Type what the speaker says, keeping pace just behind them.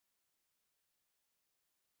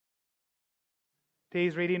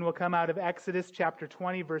Today's reading will come out of Exodus chapter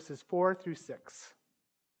 20, verses 4 through 6.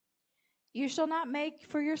 You shall not make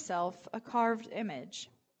for yourself a carved image,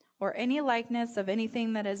 or any likeness of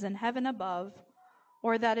anything that is in heaven above,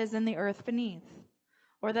 or that is in the earth beneath,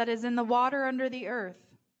 or that is in the water under the earth.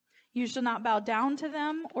 You shall not bow down to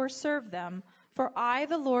them or serve them, for I,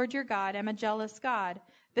 the Lord your God, am a jealous God,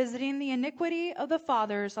 visiting the iniquity of the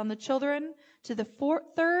fathers on the children to the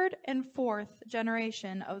third and fourth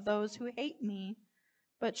generation of those who hate me,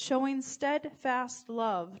 but showing steadfast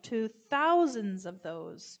love to thousands of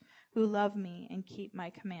those who love me and keep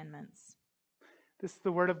my commandments. This is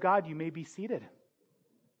the word of God. You may be seated.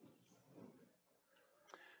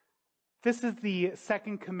 This is the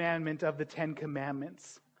second commandment of the Ten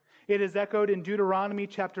Commandments. It is echoed in Deuteronomy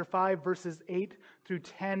chapter 5, verses 8 through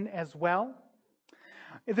 10 as well.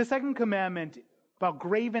 The second commandment about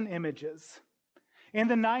graven images. In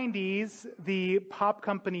the 90s, the pop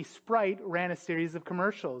company Sprite ran a series of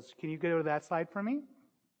commercials. Can you go to that slide for me?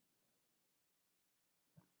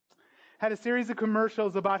 Had a series of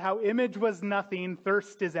commercials about how image was nothing,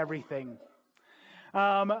 thirst is everything.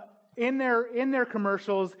 In their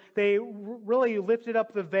commercials, they really lifted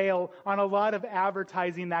up the veil on a lot of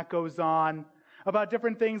advertising that goes on about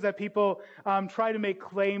different things that people try to make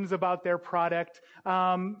claims about their product.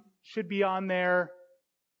 Should be on there.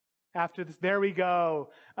 After this, there we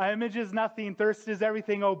go. Image is nothing, thirst is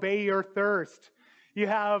everything, obey your thirst. You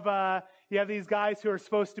have these guys who are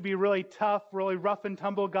supposed to be really tough, really rough and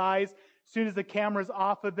tumble guys. As soon as the camera's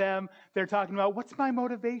off of them, they're talking about, what's my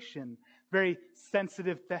motivation? Very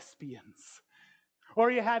sensitive thespians. Or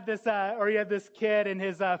you had this kid and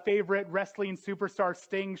his favorite wrestling superstar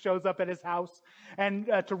Sting shows up at his house, and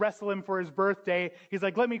to wrestle him for his birthday, he's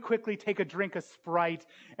like, let me quickly take a drink of Sprite.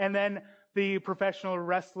 And then the professional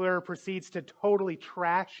wrestler proceeds to totally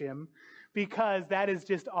trash him because that is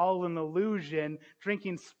just all an illusion.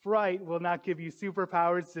 Drinking Sprite will not give you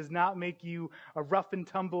superpowers, does not make you a rough and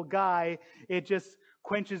tumble guy. It just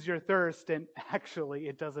quenches your thirst, and actually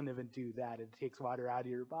it doesn't even do that. It takes water out of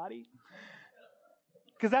your body.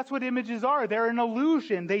 Because that's what images are. They're an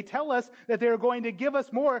illusion. They tell us that they're going to give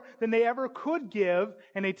us more than they ever could give,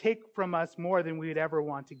 and they take from us more than we would ever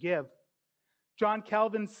want to give. John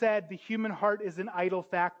Calvin said, the human heart is an idol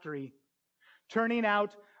factory, turning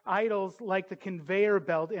out idols like the conveyor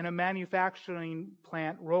belt in a manufacturing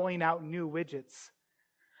plant rolling out new widgets.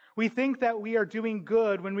 We think that we are doing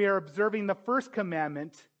good when we are observing the first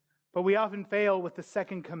commandment, but we often fail with the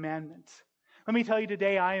second commandment. Let me tell you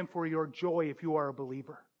today, I am for your joy if you are a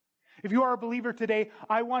believer. If you are a believer today,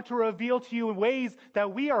 I want to reveal to you ways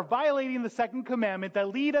that we are violating the second commandment that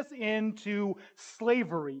lead us into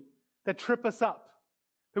slavery, that trip us up.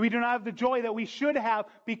 That we do not have the joy that we should have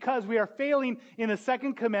because we are failing in the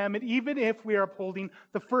second commandment, even if we are upholding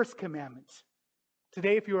the first commandment.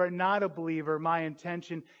 Today, if you are not a believer, my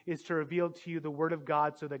intention is to reveal to you the Word of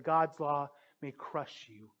God so that God's law may crush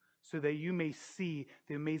you, so that you may see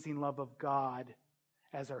the amazing love of God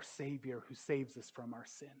as our Savior who saves us from our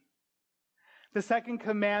sin. The second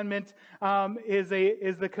commandment is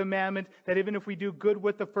the commandment that even if we do good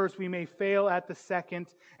with the first, we may fail at the second.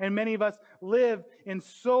 And many of us live in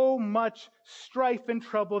so much strife and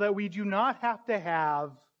trouble that we do not have to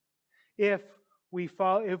have if we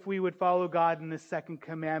would follow God in the second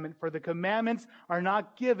commandment. For the commandments are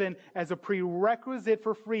not given as a prerequisite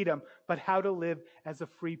for freedom, but how to live as a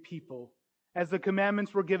free people. As the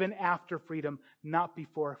commandments were given after freedom, not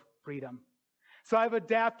before freedom. So I've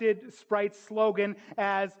adapted Sprite's slogan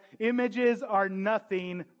as images are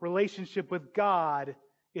nothing, relationship with God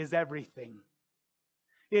is everything.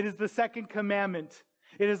 It is the second commandment.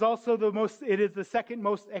 It is also the second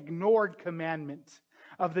most ignored commandment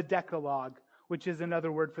of the Decalogue, which is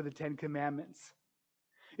another word for the Ten Commandments.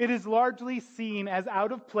 It is largely seen as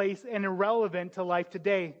out of place and irrelevant to life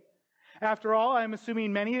today. After all, I'm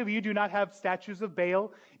assuming many of you do not have statues of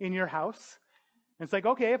Baal in your house. It's like,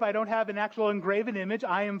 okay, if I don't have an actual engraven image,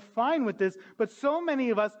 I am fine with this. But so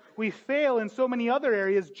many of us, we fail in so many other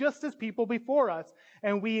areas just as people before us.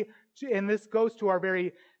 And this goes to our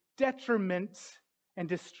very detriment and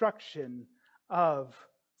destruction of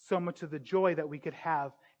so much of the joy that we could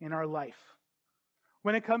have in our life.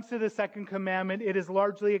 When it comes to the second commandment, it is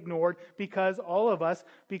largely ignored because all of us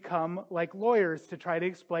become like lawyers to try to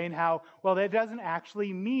explain how, well, that doesn't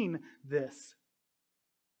actually mean this.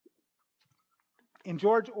 In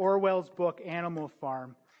George Orwell's book, Animal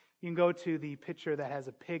Farm, you can go to the picture that has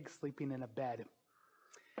a pig sleeping in a bed.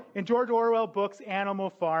 In George Orwell's book,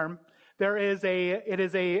 Animal Farm, it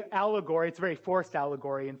is a allegory, it's a very forced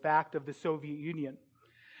allegory, in fact, of the Soviet Union.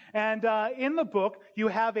 And in the book, you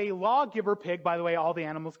have a lawgiver pig. By the way, all the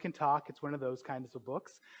animals can talk. It's one of those kinds of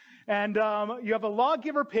books. And you have a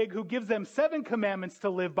lawgiver pig who gives them 7 commandments to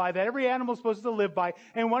live by that every animal is supposed to live by.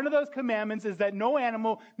 And one of those commandments is that no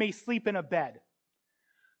animal may sleep in a bed.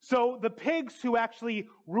 So the pigs who actually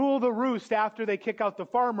rule the roost after they kick out the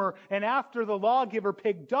farmer and after the lawgiver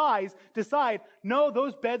pig dies decide, no,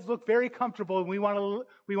 those beds look very comfortable and we want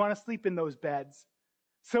to sleep in those beds.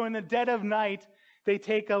 So in the dead of night, they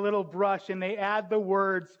take a little brush and they add the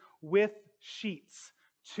words "with sheets"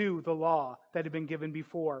 to the law that had been given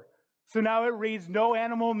before. So now it reads, no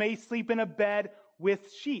animal may sleep in a bed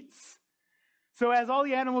with sheets. So as all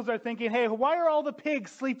the animals are thinking, hey, why are all the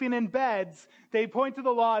pigs sleeping in beds? They point to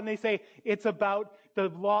the law and they say,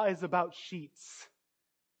 the law is about sheets.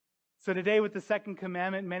 So today with the second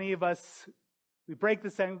commandment, many of us, we break the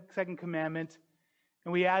second commandment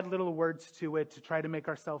and we add little words to it to try to make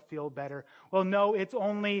ourselves feel better. Well, no, it's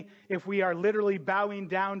only if we are literally bowing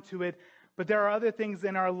down to it. But there are other things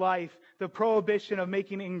in our life, the prohibition of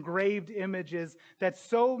making engraved images that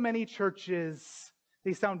so many churches,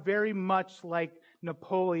 they sound very much like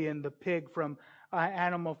Napoleon, the pig from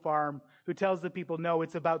Animal Farm, who tells the people, no,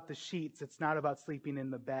 it's about the sheets. It's not about sleeping in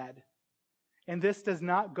the bed. And this does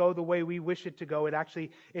not go the way we wish it to go.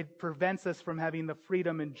 It prevents us from having the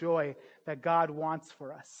freedom and joy that God wants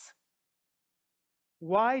for us.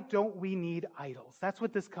 Why don't we need idols? That's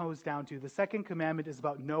what this comes down to. The second commandment is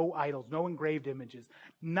about no idols, no engraved images,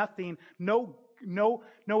 nothing, no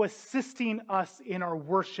assisting us in our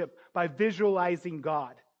worship by visualizing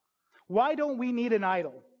God. Why don't we need an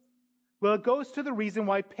idol? Well, it goes to the reason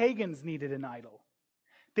why pagans needed an idol.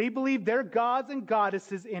 They believed their gods and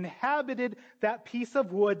goddesses inhabited that piece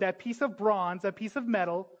of wood, that piece of bronze, that piece of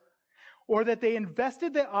metal, or that they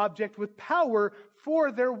invested the object with power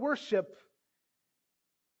for their worship.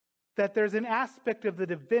 That there's an aspect of the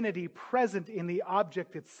divinity present in the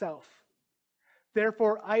object itself.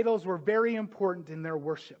 Therefore, idols were very important in their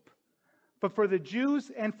worship. But for the Jews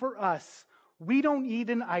and for us, we don't need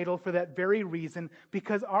an idol for that very reason,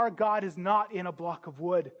 because our God is not in a block of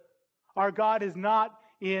wood. Our God is not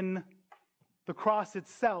in the cross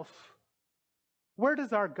itself. Where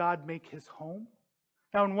does our God make his home?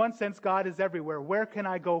 Now, in one sense, God is everywhere. Where can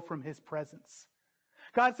I go from his presence?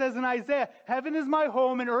 God says in Isaiah, heaven is my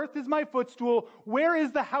home and earth is my footstool. Where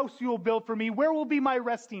is the house you will build for me? Where will be my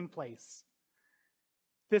resting place?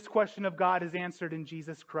 This question of God is answered in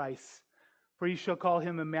Jesus Christ. For you shall call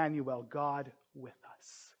him Emmanuel, God with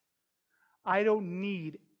us. I don't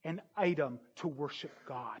need an item to worship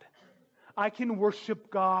God. I can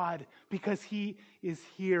worship God because he is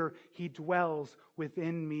here. He dwells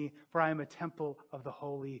within me, for I am a temple of the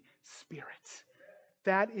Holy Spirit.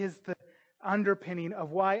 That is the underpinning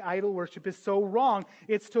of why idol worship is so wrong.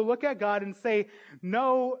 It's to look at God and say,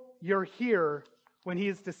 no, you're here, when he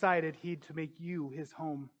has decided to make you his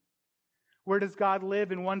home. Where does God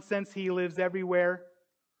live? In one sense, he lives everywhere.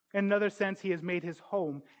 In another sense, he has made his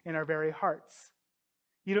home in our very hearts.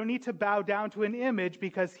 You don't need to bow down to an image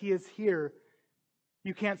because he is here.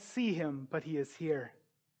 You can't see him, but he is here.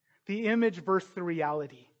 The image versus the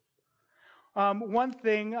reality. One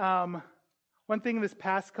thing this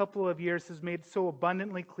past couple of years has made so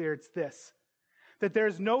abundantly clear, it's this: that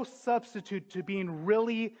there's no substitute to being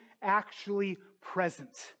really, actually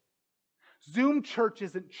present. Zoom church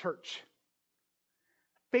isn't church.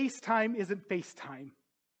 FaceTime isn't FaceTime.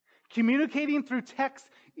 Communicating through text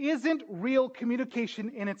isn't real communication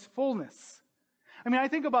in its fullness. I mean, I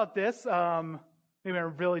think about this, maybe I'm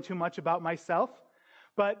revealing too much about myself,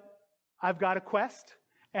 but I've got a Quest.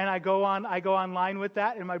 And I go online with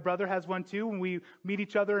that, and my brother has one too, and we meet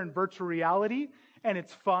each other in virtual reality, and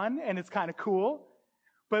it's fun, and it's kind of cool.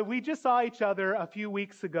 But we just saw each other a few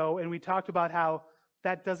weeks ago, and we talked about how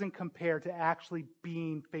that doesn't compare to actually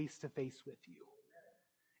being face-to-face with you.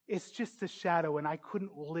 It's just a shadow, and I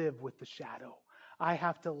couldn't live with the shadow. I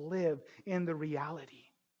have to live in the reality.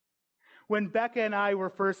 When Becca and I were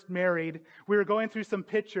first married, we were going through some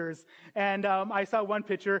pictures, and I saw one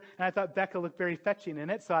picture, and I thought Becca looked very fetching in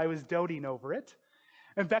it, so I was doting over it.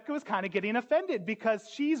 And Becca was kind of getting offended because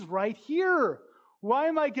she's right here. Why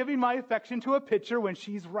am I giving my affection to a picture when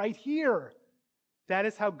she's right here? That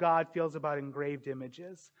is how God feels about engraved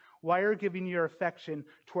images. Why are you giving your affection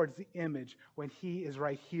towards the image when he is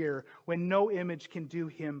right here, when no image can do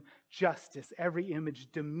him justice? Every image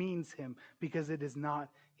demeans him because it is not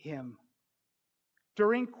him.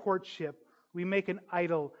 During courtship, we make an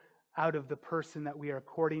idol out of the person that we are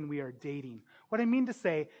courting, we are dating. What I mean to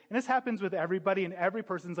say, and this happens with everybody, and every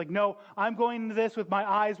person's like, no, I'm going into this with my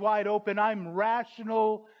eyes wide open, I'm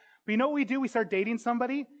rational. But you know what we do? We start dating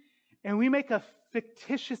somebody, and we make a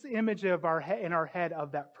fictitious image in our head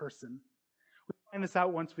of that person. We find this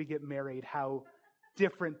out once we get married, how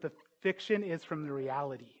different the fiction is from the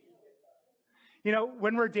reality. You know,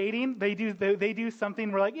 when we're dating, they do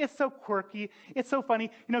something, we're like, it's so quirky, it's so funny.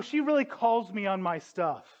 You know, she really calls me on my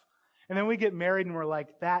stuff. And then we get married and we're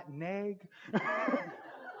like, that nag?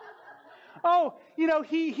 Oh, you know,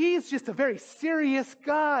 he's just a very serious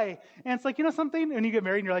guy. And it's like, you know something? And you get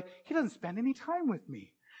married and you're like, he doesn't spend any time with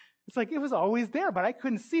me. It's like, it was always there, but I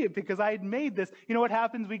couldn't see it because I had made this. You know what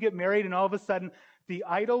happens? We get married and all of a sudden the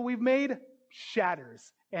idol we've made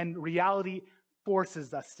shatters and reality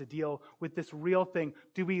forces us to deal with this real thing.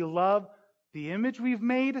 Do we love the image we've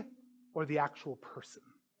made or the actual person?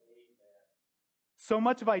 So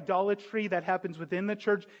much of idolatry that happens within the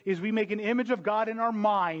church is we make an image of God in our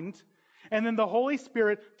mind, and then the Holy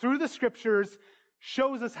Spirit, through the Scriptures,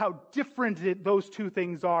 shows us how different those two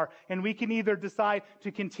things are. And we can either decide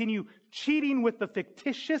to continue cheating with the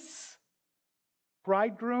fictitious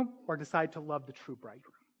bridegroom or decide to love the true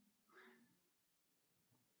bridegroom.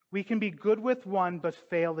 We can be good with one but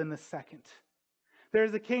fail in the second.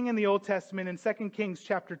 There's a king in the Old Testament in 2 Kings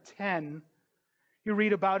chapter 10. You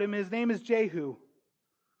read about him. His name is Jehu.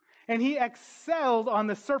 And he excelled on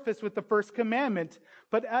the surface with the first commandment,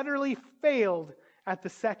 but utterly failed at the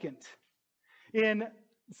second. In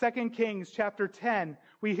 2 Kings chapter 10,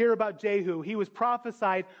 we hear about Jehu. He was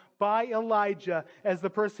prophesied by Elijah as the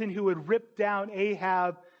person who would rip down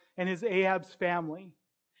Ahab and Ahab's family.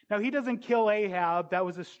 Now, he doesn't kill Ahab. That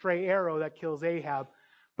was a stray arrow that kills Ahab.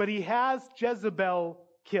 But he has Jezebel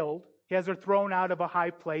killed. He has her thrown out of a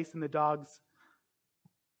high place, and the dogs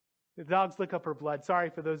lick up her blood. Sorry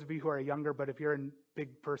for those of you who are younger, but if you're in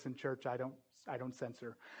big person church, I don't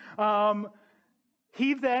censor.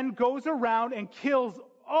 He then goes around and kills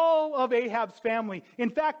all of Ahab's family. In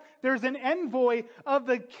fact, there's an envoy of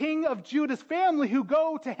the king of Judah's family who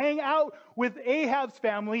go to hang out with Ahab's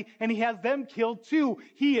family, and he has them killed too.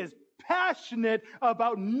 He is passionate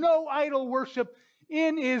about no idol worship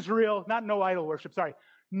in Israel. Not no idol worship, sorry.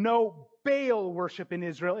 No Baal worship in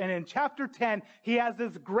Israel. And in chapter 10, he has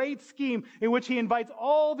this great scheme in which he invites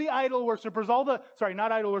all the idol worshipers, all the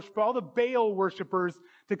Baal worshipers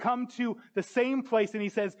to come to the same place. And he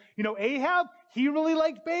says, you know, Ahab, he really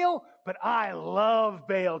liked Baal, but I love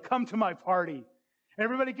Baal. Come to my party. And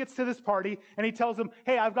everybody gets to this party, and he tells them,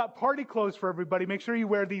 hey, I've got party clothes for everybody. Make sure you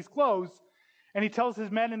wear these clothes. And he tells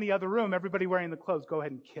his men in the other room, everybody wearing the clothes, go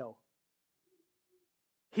ahead and kill.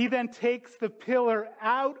 He then takes the pillar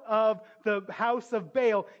out of the house of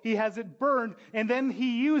Baal. He has it burned, and then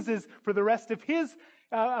he uses for the rest of his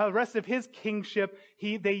kingship.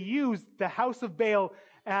 They use the house of Baal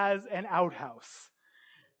as an outhouse.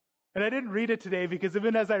 And I didn't read it today because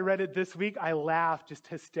even as I read it this week, I laughed just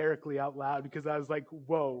hysterically out loud because I was like,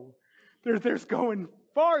 "Whoa, there's going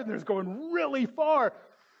far, and there's going really far."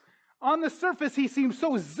 On the surface, he seems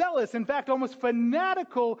so zealous, in fact, almost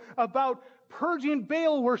fanatical about purging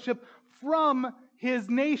Baal worship from his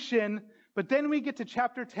nation. But then we get to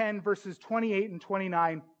chapter 10, verses 28 and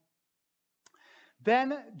 29.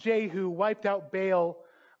 Then Jehu wiped out Baal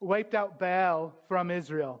from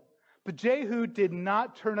Israel. But Jehu did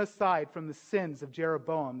not turn aside from the sins of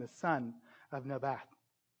Jeroboam, the son of Nebat,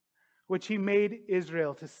 which he made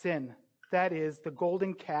Israel to sin. That is, the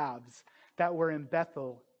golden calves that were in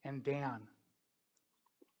Bethel and Dan.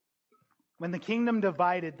 When the kingdom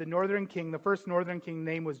divided, the first northern king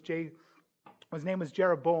name was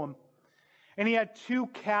Jeroboam, and he had 2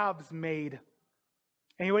 calves made.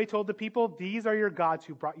 And he told the people, these are your gods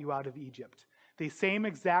who brought you out of Egypt. The same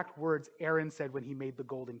exact words Aaron said when he made the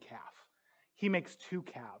golden calf. He makes 2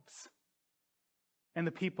 calves. And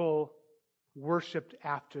the people worshipped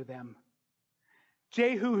after them.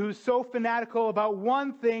 Jehu, who's so fanatical about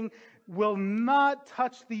one thing, will not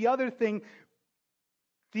touch the other thing.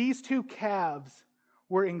 These 2 calves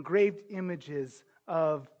were engraved images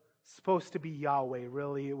of supposed to be Yahweh.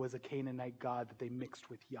 Really, it was a Canaanite god that they mixed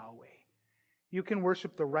with Yahweh. You can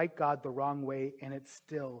worship the right God the wrong way, and it's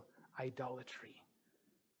still idolatry.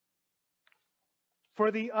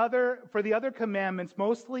 For the other commandments,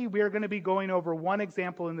 mostly we are going to be going over one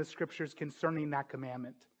example in the scriptures concerning that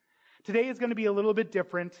commandment. Today is going to be a little bit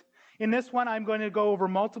different. In this one, I'm going to go over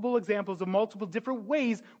multiple examples of multiple different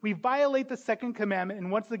ways we violate the second commandment. And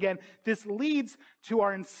once again, this leads to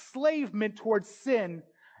our enslavement towards sin,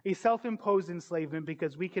 a self-imposed enslavement,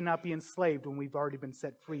 because we cannot be enslaved when we've already been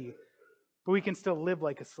set free. But we can still live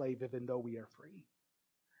like a slave even though we are free.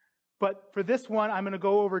 But for this one, I'm going to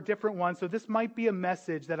go over different ones. So this might be a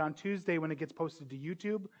message that on Tuesday when it gets posted to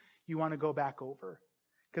YouTube, you want to go back over.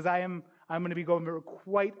 Because I'm I'm going to be going over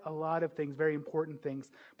quite a lot of things, very important things.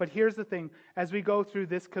 But here's the thing. As we go through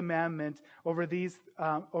this commandment over these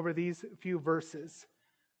few verses,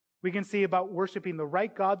 we can see about worshiping the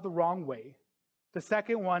right God the wrong way. The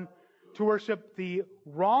second one, to worship the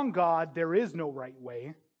wrong God, there is no right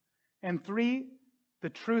way. And 3, the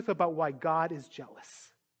truth about why God is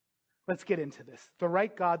jealous. Let's get into this. The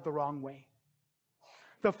right God, the wrong way.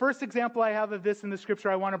 The first example I have of this in the scripture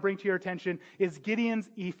I want to bring to your attention is Gideon's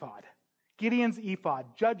ephod. Gideon's ephod,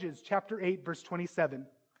 Judges chapter 8, verse 27.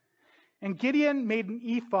 And Gideon made an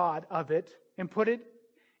ephod of it and put it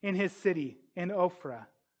in his city, in Ophrah.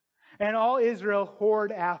 And all Israel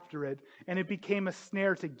whored after it, and it became a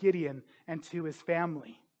snare to Gideon and to his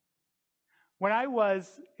family. When I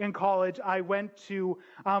was in college, I went to,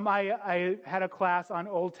 I had a class on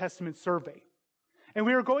Old Testament survey. And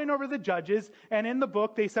we were going over the judges, and in the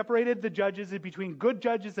book, they separated the judges between good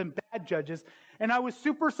judges and bad judges. And I was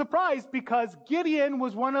super surprised because Gideon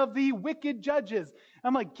was one of the wicked judges.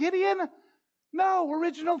 I'm like, Gideon? No,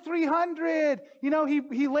 original 300.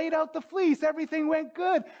 He laid out the fleece. Everything went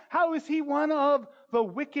good. How is he one of the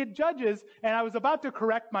wicked judges? And I was about to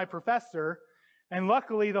correct my professor, and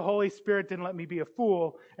luckily the Holy Spirit didn't let me be a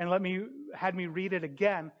fool and had me read it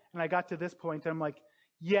again. And I got to this point, and I'm like,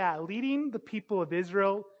 yeah, leading the people of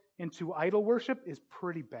Israel into idol worship is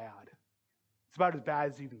pretty bad. It's about as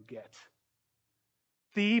bad as you can get.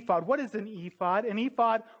 The ephod. What is an ephod? An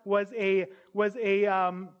ephod was a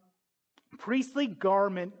priestly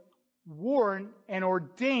garment worn and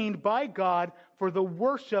ordained by God for the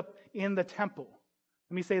worship in the temple.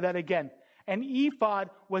 Let me say that again. An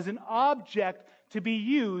ephod was an object to be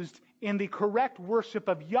used in the correct worship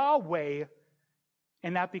of Yahweh,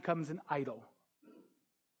 and that becomes an idol.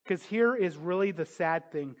 Because here is really the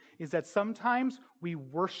sad thing, is that sometimes we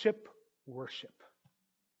worship. Let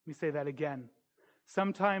me say that again.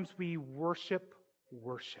 Sometimes we worship.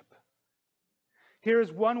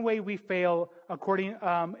 Here's one way we fail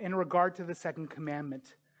in regard to the second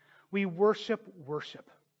commandment. We worship. You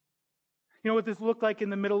know what this looked like in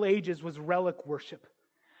the Middle Ages was relic worship.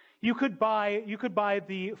 You could buy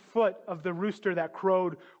the foot of the rooster that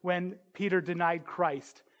crowed when Peter denied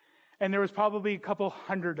Christ. And there was probably a couple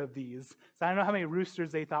hundred of these. So I don't know how many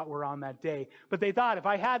roosters they thought were on that day. But they thought, if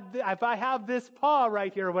I have this paw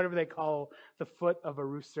right here, or whatever they call the foot of a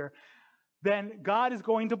rooster, then God is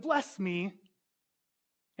going to bless me.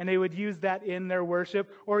 And they would use that in their worship.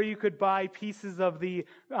 Or you could buy pieces of the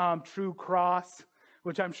true cross,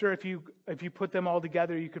 which I'm sure if you put them all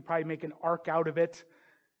together, you could probably make an ark out of it.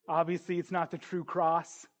 Obviously, it's not the true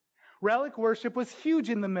cross. Relic worship was huge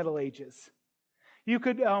in the Middle Ages. You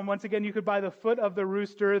could, once again, you could buy the foot of the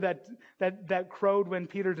rooster that crowed when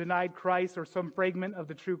Peter denied Christ, or some fragment of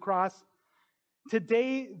the true cross.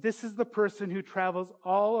 Today, this is the person who travels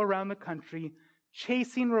all around the country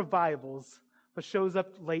chasing revivals, but shows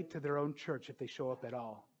up late to their own church if they show up at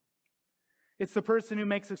all. It's the person who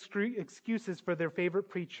makes excuses for their favorite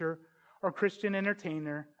preacher or Christian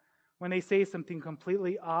entertainer when they say something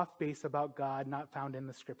completely off base about God not found in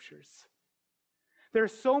the scriptures.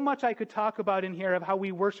 There's so much I could talk about in here of how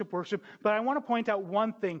we worship, but I want to point out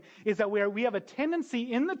one thing, is that we have a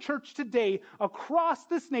tendency in the church today, across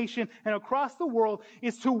this nation and across the world,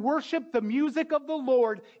 is to worship the music of the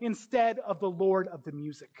Lord instead of the Lord of the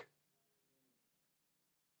music.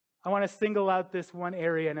 I want to single out this one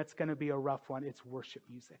area, and it's going to be a rough one. It's worship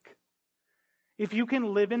music. If you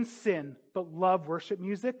can live in sin but love worship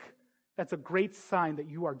music, that's a great sign that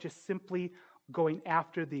you are just simply going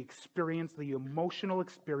after the experience, the emotional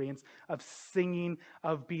experience of singing,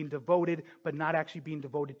 of being devoted, but not actually being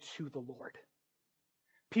devoted to the Lord.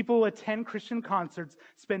 People who attend Christian concerts,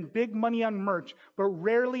 spend big money on merch, but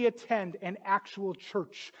rarely attend an actual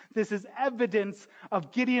church. This is evidence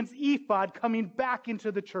of Gideon's ephod coming back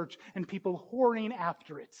into the church and people whoring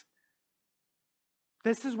after it.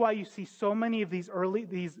 This is why you see so many of these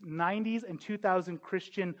 90s and 2000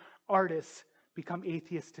 Christian artists become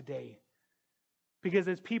atheists today. Because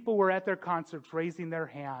as people were at their concerts raising their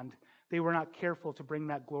hand, they were not careful to bring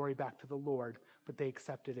that glory back to the Lord, but they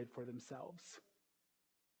accepted it for themselves.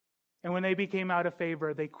 And when they became out of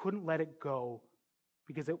favor, they couldn't let it go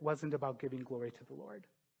because it wasn't about giving glory to the Lord.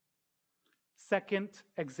 Second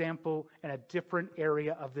example in a different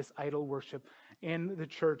area of this idol worship in the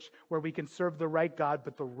church, where we can serve the right God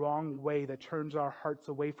but the wrong way that turns our hearts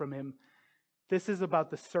away from him. This is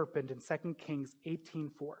about the serpent in 2 Kings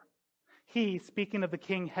 18:4. He, speaking of the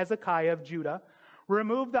king Hezekiah of Judah,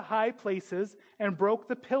 removed the high places and broke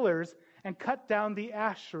the pillars and cut down the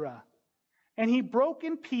Asherah. And he broke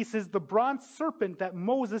in pieces the bronze serpent that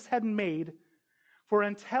Moses had made. For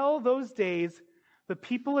until those days, the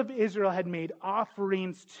people of Israel had made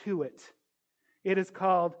offerings to it. It is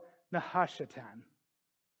called Nehushtan.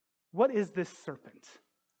 What is this serpent?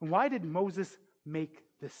 And why did Moses make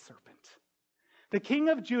this serpent? The king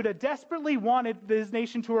of Judah desperately wanted this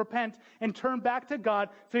nation to repent and turn back to God,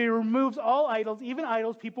 so he removes all idols, even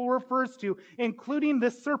idols people refers to, including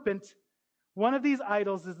this serpent. One of these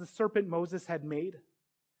idols is the serpent Moses had made.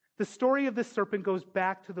 The story of this serpent goes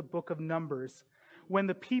back to the book of Numbers, when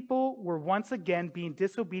the people were once again being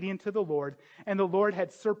disobedient to the Lord, and the Lord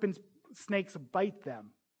had snakes bite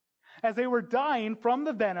them. As they were dying from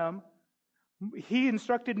the venom, he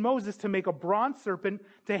instructed Moses to make a bronze serpent,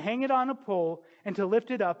 to hang it on a pole, and to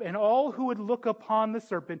lift it up, and all who would look upon the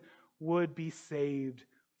serpent would be saved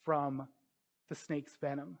from the snake's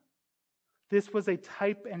venom. This was a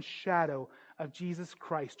type and shadow of Jesus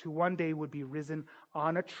Christ, who one day would be risen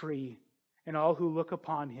on a tree, and all who look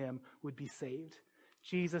upon him would be saved.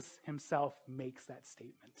 Jesus himself makes that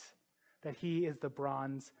statement, that he is the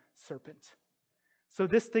bronze serpent. So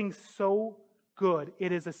this thing's so good.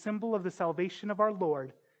 It is a symbol of the salvation of our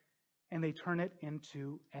Lord, and they turn it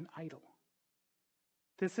into an idol.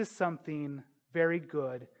 This is something very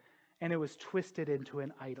good, and it was twisted into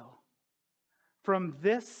an idol. From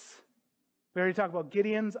this, we already talked about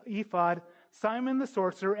Gideon's ephod, Simon the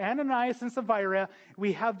sorcerer, Ananias and Sapphira.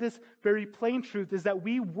 We have this very plain truth, is that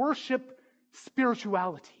we worship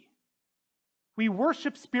spirituality. We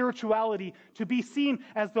worship spirituality to be seen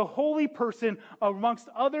as the holy person amongst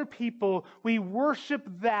other people. We worship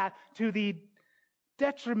that to the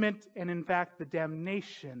detriment and, in fact, the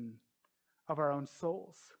damnation of our own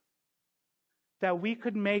souls. That we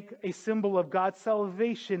could make a symbol of God's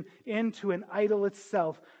salvation into an idol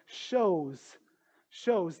itself shows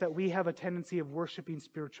that we have a tendency of worshiping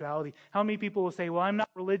spirituality. How many people will say, well, I'm not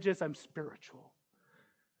religious, I'm spiritual?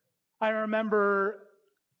 I remember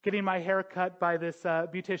getting my hair cut by this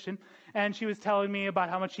beautician, and she was telling me about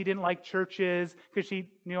how much she didn't like churches because she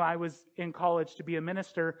knew I was in college to be a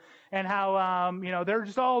minister, and how they're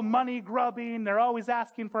just all money grubbing, they're always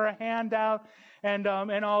asking for a handout, and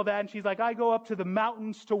all that. And she's like, I go up to the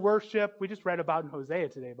mountains to worship. We just read about in Hosea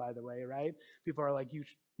today, by the way, right? People are like,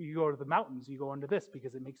 you go to the mountains, you go into this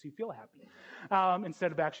because it makes you feel happy,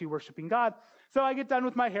 instead of actually worshiping God. So I get done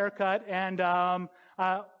with my haircut, and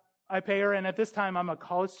I pay her, and at this time I'm a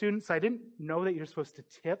college student, so I didn't know that you're supposed to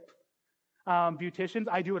tip beauticians.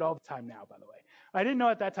 I do it all the time now, by the way. I didn't know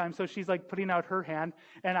at that time, so she's like putting out her hand,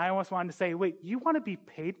 and I almost wanted to say, wait, you want to be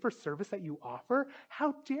paid for service that you offer?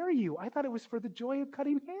 How dare you? I thought it was for the joy of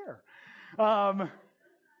cutting hair.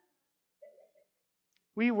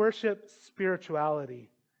 We worship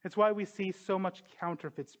spirituality. It's why we see so much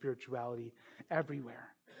counterfeit spirituality everywhere.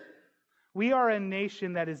 We are a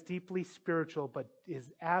nation that is deeply spiritual, but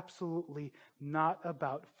is absolutely not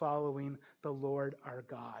about following the Lord our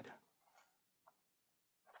God.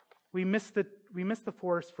 We miss the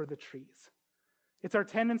forest for the trees. It's our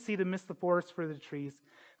tendency to miss the forest for the trees.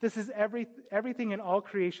 This is everything in all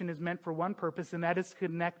creation is meant for one purpose, and that is to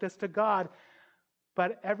connect us to God.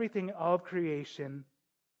 But everything in all of creation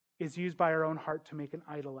is used by our own heart to make an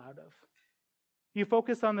idol out of. You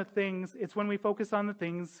focus on the things, it's when we focus on the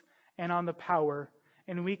things and on the power,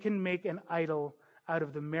 and we can make an idol out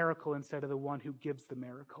of the miracle instead of the one who gives the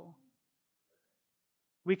miracle.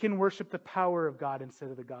 We can worship the power of God instead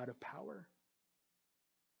of the God of power.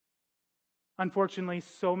 Unfortunately,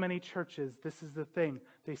 so many churches, this is the thing,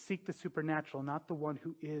 they seek the supernatural, not the one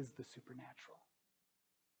who is the supernatural.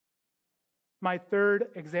 My third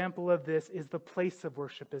example of this is the place of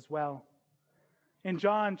worship as well. In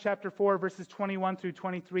John chapter 4, verses 21 through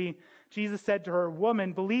 23, Jesus said to her,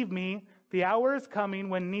 "Woman, believe me, the hour is coming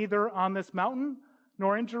when neither on this mountain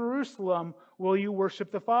nor in Jerusalem will you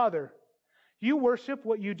worship the Father. You worship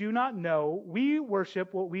what you do not know. We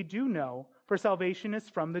worship what we do know, for salvation is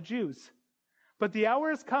from the Jews. But the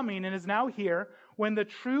hour is coming and is now here when the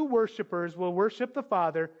true worshipers will worship the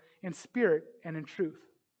Father in spirit and in truth.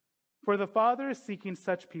 For the Father is seeking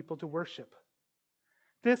such people to worship."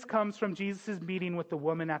 This comes from Jesus' meeting with the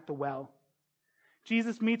woman at the well.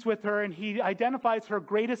 Jesus meets with her, and he identifies her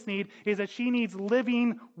greatest need is that she needs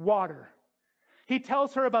living water. He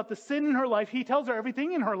tells her about the sin in her life. He tells her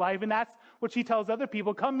everything in her life, and that's what she tells other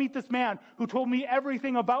people. Come meet this man who told me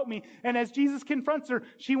everything about me. And as Jesus confronts her,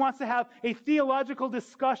 she wants to have a theological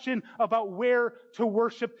discussion about where to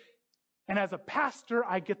worship. And as a pastor,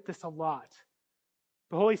 I get this a lot.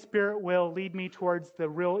 The Holy Spirit will lead me towards the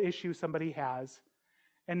real issue somebody has.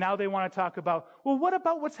 And now they want to talk about, well, what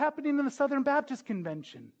about what's happening in the Southern Baptist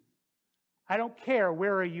Convention? I don't care.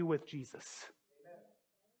 Where are you with Jesus?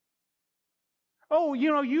 oh,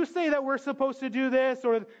 you say that we're supposed to do this,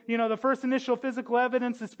 or, the first initial physical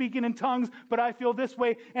evidence is speaking in tongues, but I feel this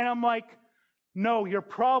way. And I'm like, no, your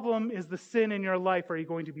problem is the sin in your life. Are you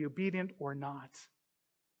going to be obedient or not?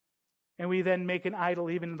 And we then make an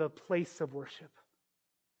idol even in the place of worship.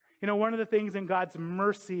 One of the things in God's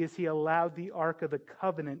mercy is he allowed the Ark of the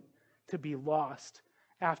Covenant to be lost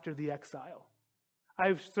after the exile.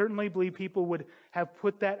 I certainly believe people would have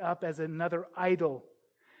put that up as another idol.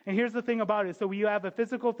 And here's the thing about it. So you have a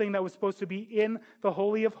physical thing that was supposed to be in the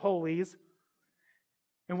Holy of Holies.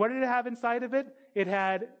 And what did it have inside of it? It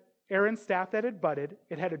had Aaron's staff that had budded.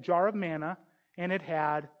 It had a jar of manna. And it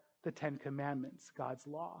had the Ten Commandments, God's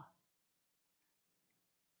law.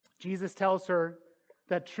 Jesus tells her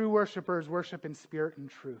that true worshipers worship in spirit and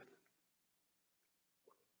truth.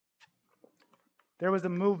 There was a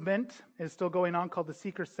movement, it's still going on, called the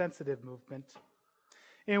seeker-sensitive movement,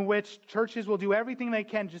 in which churches will do everything they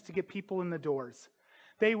can just to get people in the doors.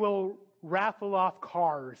 They will raffle off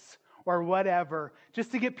cars or whatever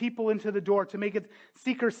just to get people into the door, to make it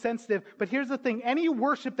seeker-sensitive. But here's the thing. Any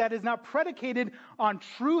worship that is not predicated on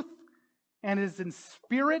truth and is in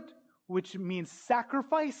spirit, which means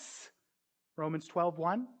sacrifice, Romans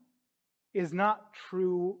 12:1, is not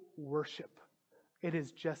true worship. It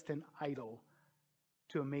is just an idol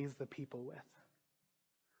to amaze the people with.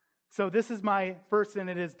 So this is my first, and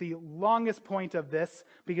it is the longest point of this,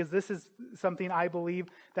 because this is something I believe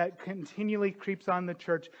that continually creeps on the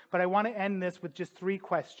church. But I want to end this with just 3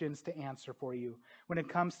 questions to answer for you when it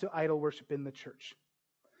comes to idol worship in the church.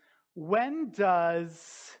 When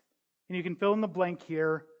does, and you can fill in the blank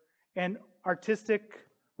here, an artistic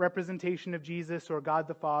representation of Jesus or God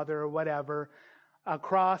the Father or whatever, a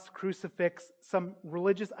cross, crucifix, some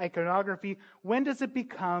religious iconography, when does it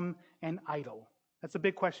become an idol? That's a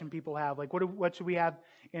big question people have. Like, what should we have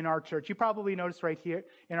in our church? You probably noticed right here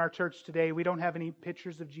in our church today, we don't have any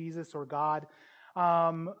pictures of Jesus or God, so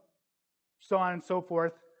on and so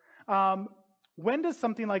forth. When does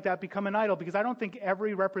something like that become an idol? Because I don't think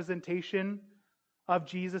every representation of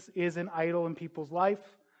Jesus is an idol in people's life.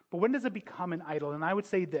 But when does it become an idol? And I would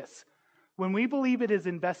say this. When we believe it is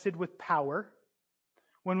invested with power,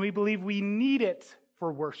 when we believe we need it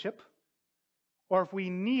for worship, or if we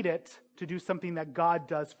need it to do something that God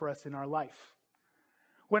does for us in our life.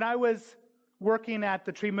 When I was working at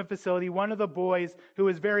the treatment facility, one of the boys who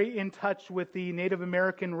was very in touch with the Native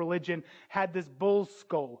American religion had this bull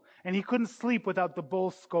skull, and he couldn't sleep without the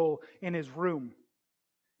bull skull in his room.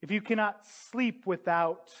 If you cannot sleep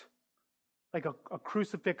without like a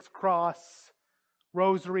crucifix, cross,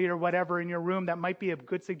 rosary, or whatever in your room, that might be a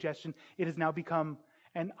good suggestion. It has now become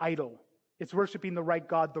an idol. It's worshiping the right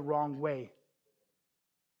God the wrong way.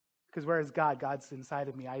 Because where is God? God's inside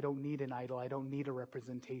of me. I don't need an idol. I don't need a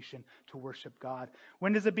representation to worship God.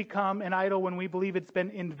 When does it become an idol? When we believe it's been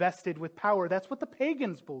invested with power. That's what the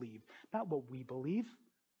pagans believe, not what we believe.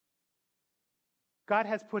 God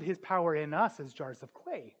has put his power in us as jars of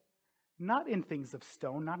clay, not in things of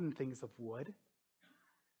stone, not in things of wood.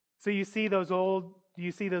 So you see those old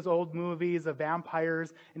movies of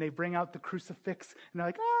vampires, and they bring out the crucifix, and they're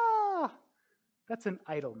like, that's an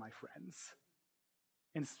idol, my friends.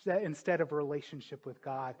 Instead of a relationship with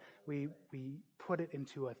God, we put it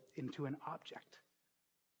into an object.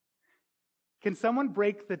 Can someone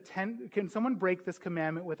break this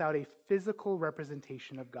commandment without a physical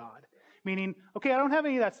representation of God? Meaning, okay, I don't have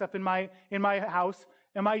any of that stuff in my house.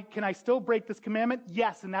 Can I still break this commandment?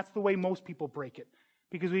 Yes, and that's the way most people break it.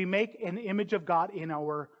 Because we make an image of God in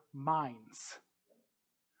our minds.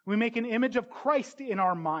 We make an image of Christ in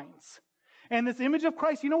our minds. And this image of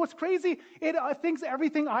Christ, you know what's crazy? It thinks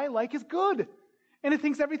everything I like is good. And it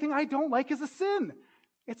thinks everything I don't like is a sin.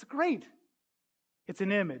 It's great. It's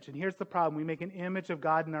an image. And here's the problem. We make an image of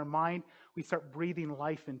God in our mind. We start breathing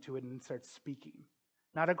life into it and start speaking.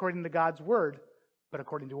 Not according to God's word, but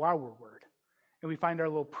according to our word. And we find our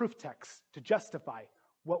little proof text to justify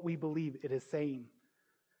what we believe it is saying.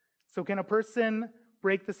 So can a person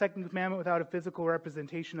break the second commandment without a physical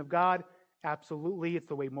representation of God? Absolutely. It's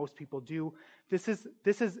the way most people do. This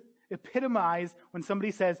is epitomized when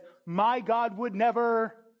somebody says, my God would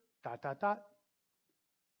never, ...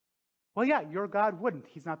 Well, yeah, your God wouldn't.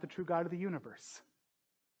 He's not the true God of the universe.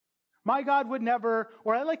 My God would never,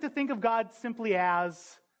 or I like to think of God simply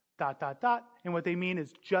as ... And what they mean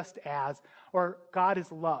is just as, or God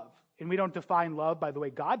is love. And we don't define love by the way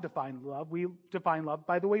God defined love. We define love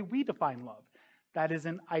by the way we define love. That is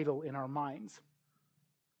an idol in our minds.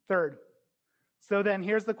 Third, so then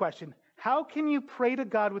here's the question. How can you pray to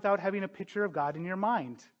God without having a picture of God in your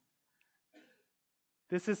mind?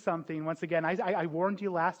 This is something, once again, I warned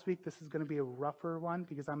you last week this is going to be a rougher one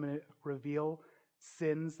because I'm going to reveal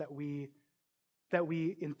sins that we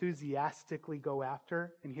enthusiastically go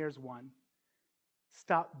after, and here's one.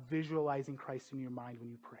 Stop visualizing Christ in your mind when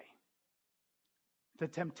you pray. The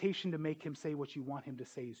temptation to make him say what you want him to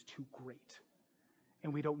say is too great.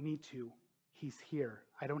 And we don't need to. He's here.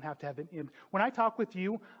 I don't have to have an image. When I talk with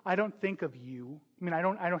you, I don't think of you. I mean, I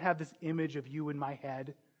don't have this image of you in my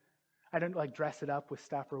head. I don't like dress it up with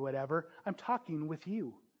stuff or whatever. I'm talking with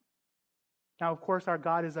you. Now, of course, our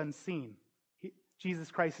God is unseen.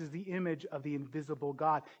 Jesus Christ is the image of the invisible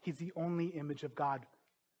God. He's the only image of God.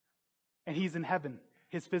 And he's in heaven.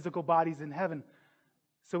 His physical body's in heaven.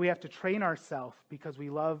 So we have to train ourselves because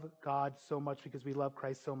we love God so much, because we love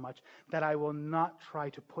Christ so much, that I will not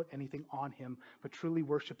try to put anything on him, but truly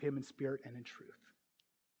worship him in spirit and in truth.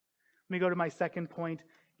 Let me go to my second point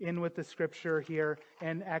in with the scripture here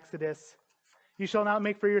in Exodus. You shall not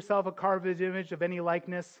make for yourself a carved image of any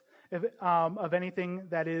likeness of anything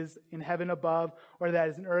that is in heaven above, or that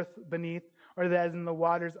is in earth beneath, or that is in the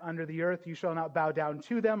waters under the earth. You shall not bow down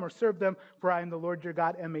to them or serve them, for I am the Lord your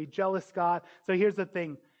God, am a jealous God. So here's the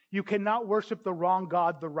thing. You cannot worship the wrong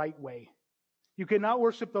God the right way. You cannot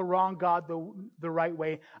worship the wrong God the right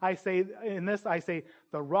way. I say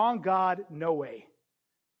the wrong God, no way.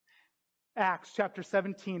 Acts chapter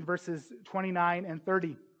 17, verses 29 and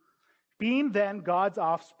 30. Being then God's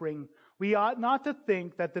offspring, we ought not to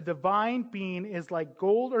think that the divine being is like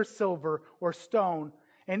gold or silver or stone,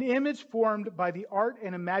 an image formed by the art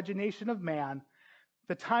and imagination of man.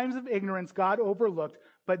 The times of ignorance God overlooked,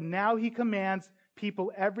 but now he commands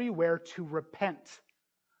people everywhere to repent.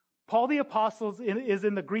 Paul the Apostle is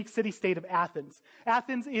in the Greek city-state of Athens.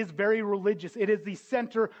 Athens is very religious. It is the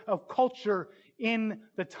center of culture in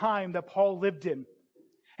the time that Paul lived in.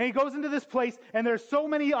 And he goes into this place, and there's so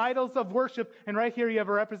many idols of worship. And right here you have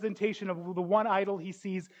a representation of the one idol he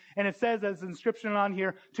sees. And it says, as an inscription on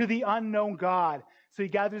here, to the unknown God. So he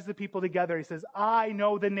gathers the people together. He says, I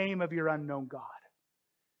know the name of your unknown God.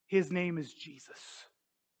 His name is Jesus.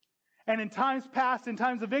 And in times past, in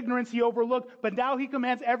times of ignorance, he overlooked. But now he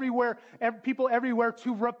commands people everywhere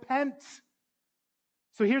to repent.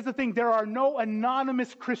 So here's the thing. There are no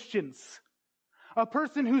anonymous Christians. A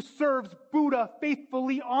person who serves Buddha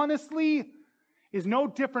faithfully, honestly, is no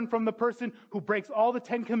different from the person who breaks all the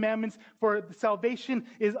 10 commandments, for the salvation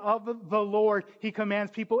is of the Lord. He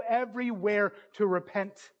commands people everywhere to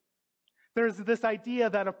repent. There's this idea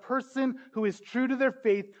that a person who is true to their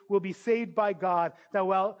faith will be saved by God, that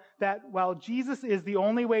while Jesus is the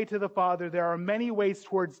only way to the Father, there are many ways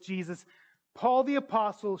towards Jesus. Paul the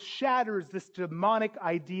Apostle shatters this demonic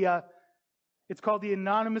idea. It's called the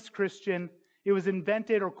anonymous Christian. It was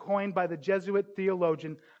invented or coined by the Jesuit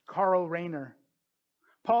theologian Karl Rahner.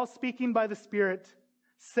 Paul, speaking by the Spirit,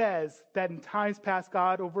 says that in times past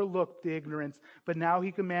God overlooked the ignorance, but now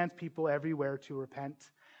he commands people everywhere to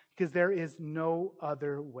repent, because there is no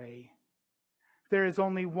other way. There is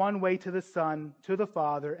only one way to the Son, to the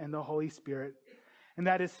Father, and the Holy Spirit, and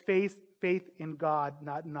that is faith in God,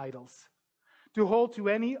 not in idols. To hold to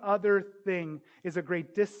any other thing is a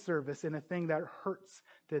great disservice and a thing that hurts,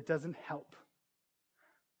 that doesn't help.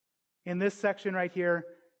 In this section right here,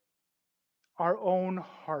 our own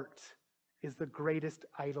heart is the greatest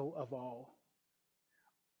idol of all.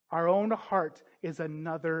 Our own heart is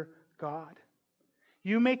another God.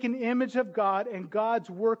 You make an image of God and God's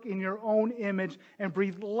work in your own image and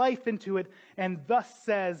breathe life into it, and thus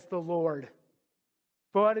says the Lord.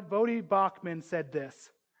 Voddie Baucham said this,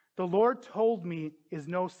 the Lord told me is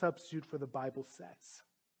no substitute for the Bible says.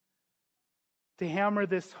 To hammer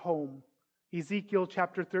this home, Ezekiel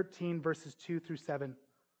chapter 13, verses 2 through 7.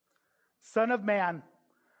 Son of man,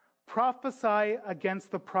 prophesy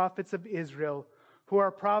against the prophets of Israel who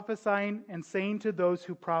are prophesying and saying to those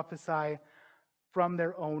who prophesy from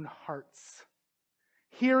their own hearts.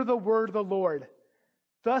 Hear the word of the Lord.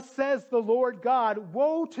 Thus says the Lord God,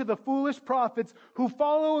 woe to the foolish prophets who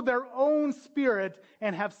follow their own spirit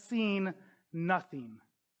and have seen nothing.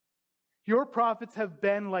 Your prophets have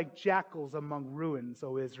been like jackals among ruins,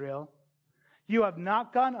 O Israel. You have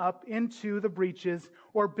not gone up into the breaches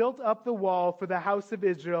or built up the wall for the house of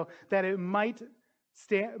Israel, that it might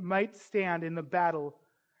stand in the battle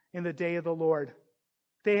in the day of the Lord.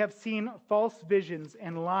 They have seen false visions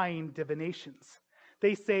and lying divinations.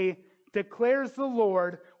 They say, declares the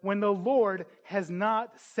Lord, when the Lord has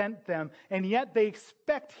not sent them, and yet they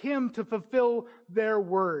expect him to fulfill their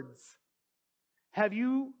words. Have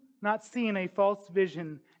you not seen a false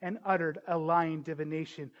vision and uttered a lying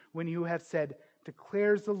divination when you have said,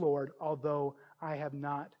 declares the Lord, although I have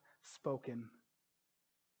not spoken?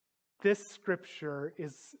 This scripture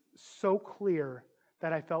is so clear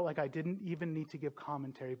that I felt like I didn't even need to give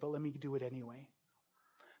commentary, but let me do it anyway.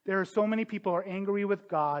 There are so many people who are angry with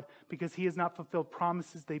God because he has not fulfilled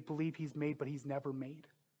promises they believe he's made, but he's never made.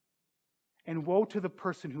 And woe to the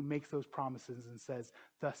person who makes those promises and says,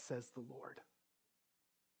 "Thus says the Lord."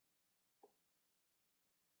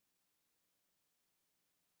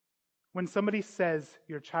 When somebody says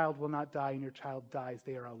your child will not die and your child dies,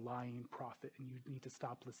 they are a lying prophet, and you need to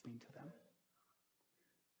stop listening to them.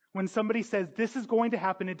 When somebody says this is going to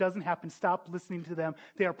happen, it doesn't happen, stop listening to them.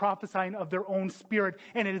 They are prophesying of their own spirit,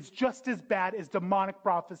 and it is just as bad as demonic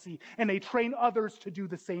prophecy, and they train others to do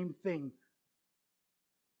the same thing.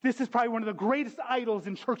 This is probably one of the greatest idols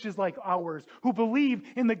in churches like ours, who believe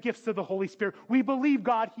in the gifts of the Holy Spirit. We believe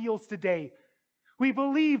God heals today. We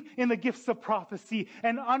believe in the gifts of prophecy,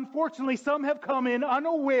 and unfortunately some have come in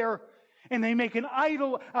unaware, and they make an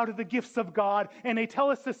idol out of the gifts of God, and they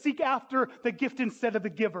tell us to seek after the gift instead of the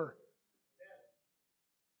giver.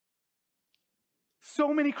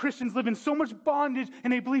 So many Christians live in so much bondage,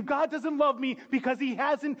 and they believe God doesn't love me because he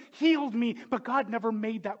hasn't healed me, but God never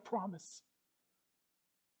made that promise.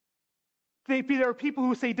 There are people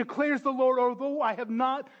who say, "Declares the Lord, although I have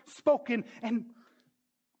not spoken." And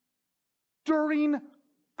during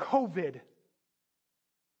COVID,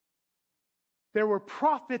 there were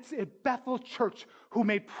prophets at Bethel Church who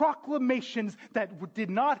made proclamations that did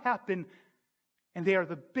not happen, and they are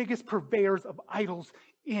the biggest purveyors of idols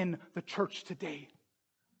in the church today.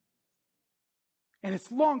 And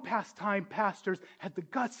it's long past time pastors had the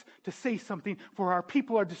guts to say something, for our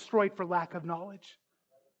people are destroyed for lack of knowledge.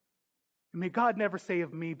 And may God never say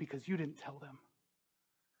of me, because you didn't tell them.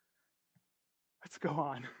 Let's go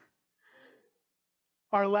on.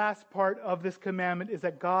 Our last part of this commandment is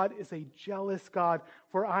that God is a jealous God.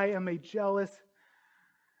 For I am the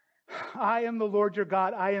Lord your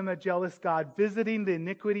God. I am a jealous God, visiting the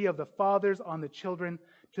iniquity of the fathers on the children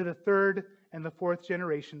to the third and the fourth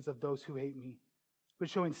generations of those who hate me, but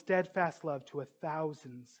showing steadfast love to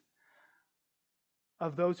thousands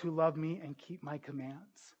of those who love me and keep my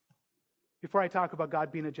commands. Before I talk about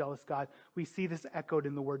God being a jealous God, we see this echoed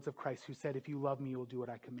in the words of Christ, who said, "If you love me, you will do what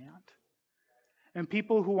I command." And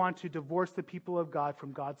people who want to divorce the people of God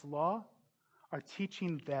from God's law are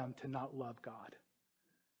teaching them to not love God.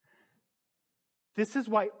 This is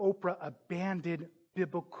why Oprah abandoned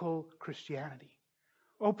biblical Christianity.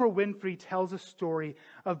 Oprah Winfrey tells a story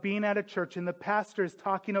of being at a church, and the pastor is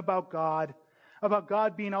talking about God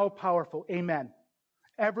being all-powerful. Amen.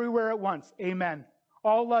 Everywhere at once. Amen.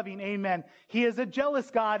 All-loving. Amen. He is a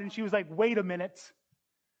jealous God. And she was like, "Wait a minute.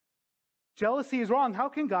 Jealousy is wrong. How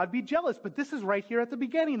can God be jealous?" But this is right here at the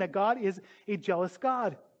beginning, that God is a jealous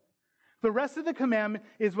God. The rest of the commandment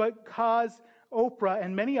is what caused Oprah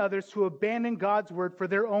and many others to abandon God's word for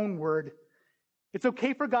their own word. It's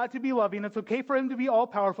okay for God to be loving. It's okay for him to be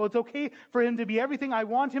all-powerful. It's okay for him to be everything I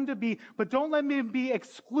want him to be, but don't let him be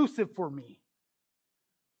exclusive for me.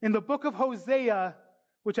 In the book of Hosea,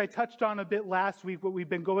 which I touched on a bit last week, what we've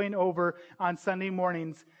been going over on Sunday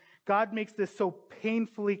mornings, God makes this so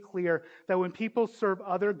painfully clear that when people serve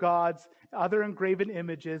other gods, other engraven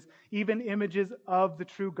images, even images of the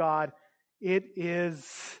true God, it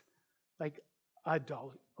is like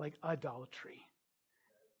idolatry.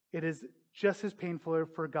 It is just as painful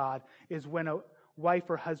for God as when a wife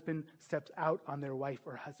or husband steps out on their wife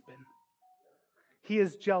or husband. He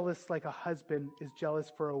is jealous like a husband is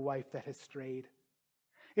jealous for a wife that has strayed.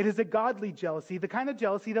 It is a godly jealousy, the kind of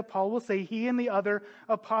jealousy that Paul will say he and the other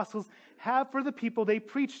apostles have for the people they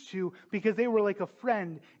preached to, because they were like a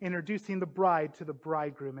friend introducing the bride to the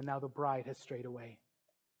bridegroom, and now the bride has strayed away.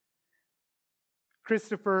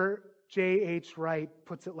 Christopher J.H. Wright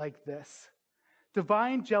puts it like this: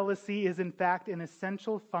 divine jealousy is in fact an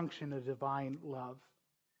essential function of divine love.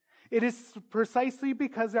 It is precisely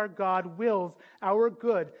because our God wills our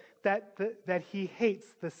good that he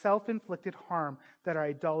hates the self-inflicted harm that our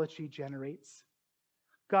idolatry generates.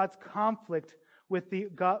 God's conflict with the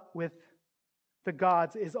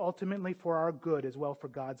gods is ultimately for our good as well, for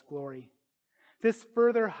God's glory. This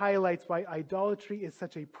further highlights why idolatry is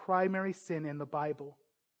such a primary sin in the Bible,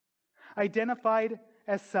 identified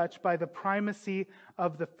as such by the primacy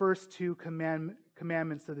of the first two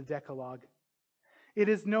commandments of the Decalogue.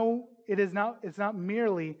 It's not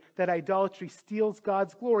merely that idolatry steals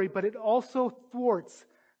God's glory, but it also thwarts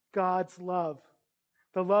God's love,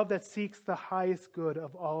 the love that seeks the highest good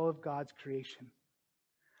of all of God's creation.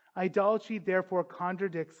 Idolatry, therefore,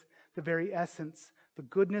 contradicts the very essence, the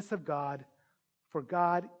goodness of God, for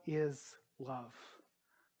God is love.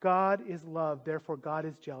 God is love, therefore God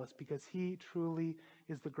is jealous, because he truly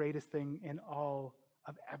is the greatest thing in all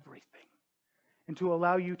of everything. And to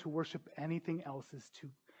allow you to worship anything else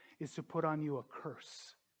is to put on you a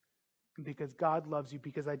curse. And because God loves you,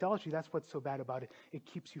 because idolatry, that's what's so bad about it. It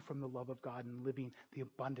keeps you from the love of God and living the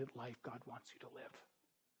abundant life God wants you to live.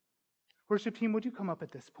 Worship team, would you come up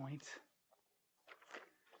at this point?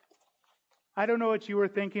 I don't know what you were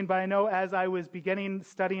thinking, but I know as I was beginning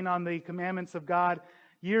studying on the commandments of God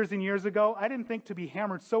years and years ago, I didn't think to be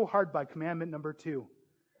hammered so hard by commandment number 2.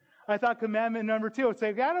 I thought commandment number 2 would say,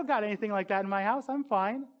 I don't got anything like that in my house. I'm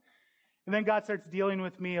fine. And then God starts dealing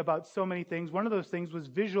with me about so many things. One of those things was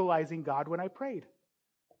visualizing God when I prayed.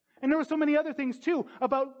 And there were so many other things too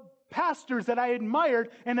about pastors that I admired,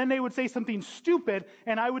 and then they would say something stupid,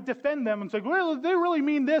 and I would defend them and say, well, they really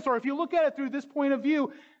mean this, or if you look at it through this point of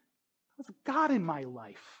view, there's God in my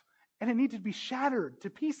life, and it needed to be shattered to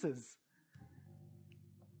pieces.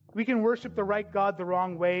 We can worship the right God the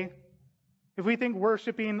wrong way. If we think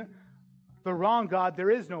worshiping the wrong God,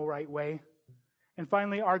 there is no right way. And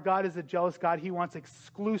finally, our God is a jealous God. He wants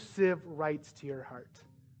exclusive rights to your heart.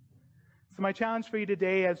 So my challenge for you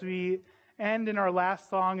today as we end in our last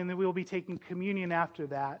song, and then we'll be taking communion after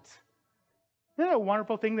that. Isn't that a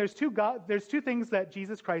wonderful thing? There's two things that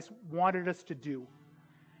Jesus Christ wanted us to do.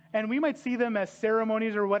 And we might see them as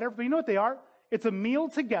ceremonies or whatever, but you know what they are? It's a meal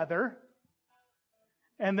together,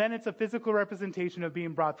 and then it's a physical representation of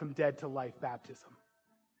being brought from dead to life, baptism.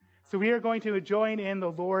 So we are going to join in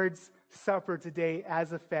the Lord's Supper today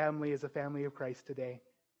as a family of Christ today.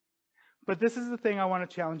 But this is the thing I want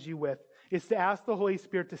to challenge you with, is to ask the Holy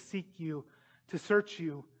Spirit to seek you, to search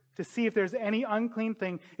you, to see if there's any unclean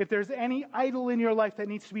thing, if there's any idol in your life that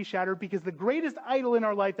needs to be shattered, because the greatest idol in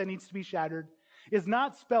our life that needs to be shattered is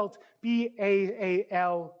not spelt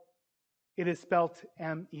B-A-A-L, it is spelt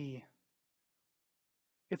M-E.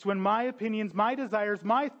 It's when my opinions, my desires,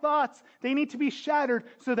 my thoughts, they need to be shattered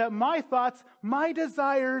so that my thoughts, my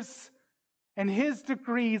desires, and His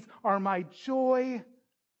decrees are my joy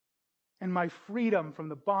and my freedom from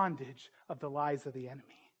the bondage of the lies of the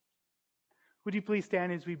enemy. Would you please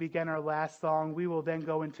stand as we begin our last song? We will then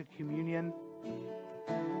go into communion.